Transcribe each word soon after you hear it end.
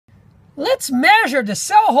let's measure the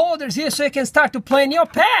cell holders here so you can start to plan your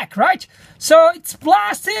pack, right? So it's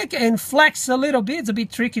plastic and flex a little bit. It's a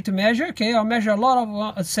bit tricky to measure, okay? I'll measure a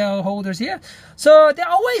lot of cell holders here. So they're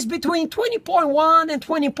always between 20.1 and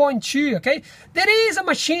 20.2, okay? There is a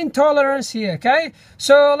machine tolerance here, okay?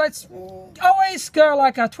 So let's always go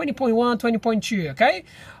like a 20.1, 20.2, okay?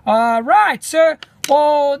 Right, so,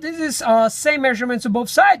 well, this is same measurements on both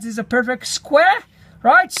sides. This is a perfect square.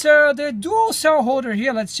 Right, so the dual cell holder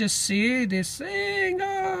here, let's just see this thing.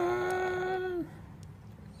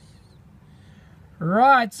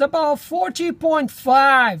 Right, it's about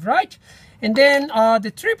 40.5, right? And then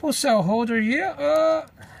the triple cell holder here, a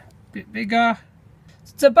bit bigger.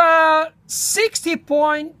 It's about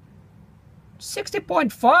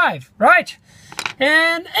 60.5, right?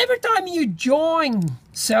 And every time you join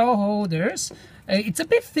cell holders, it's a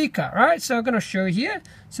bit thicker, right? So I'm gonna show you here.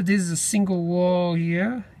 So this is a single wall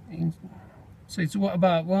here. So it's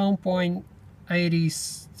about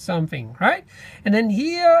 1.80 something, right? And then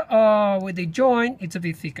here, with the joint, it's a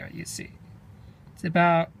bit thicker, you see. It's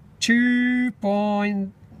about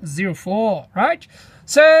 2.04, right?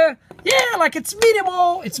 So, yeah, like it's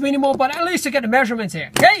minimal, but at least you get the measurements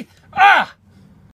here, okay?